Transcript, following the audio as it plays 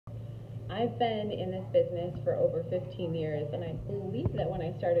I've been in this business for over 15 years, and I believe that when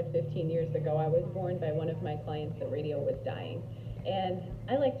I started 15 years ago, I was warned by one of my clients that radio was dying. And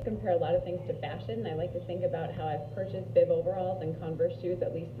I like to compare a lot of things to fashion. I like to think about how I've purchased bib overalls and Converse shoes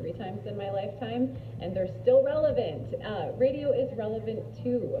at least 3 times in my lifetime, and they're still relevant. Radio is relevant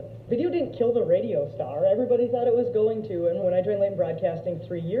too. Video didn't kill the radio star. Everybody thought it was going to, and when I joined Late Broadcasting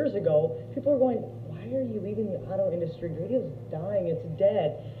 3 years ago, people were going, why are you leaving the auto industry? Radio's dying, it's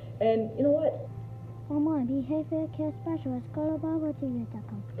dead. And you know what? Mama, behavior care specialist, go to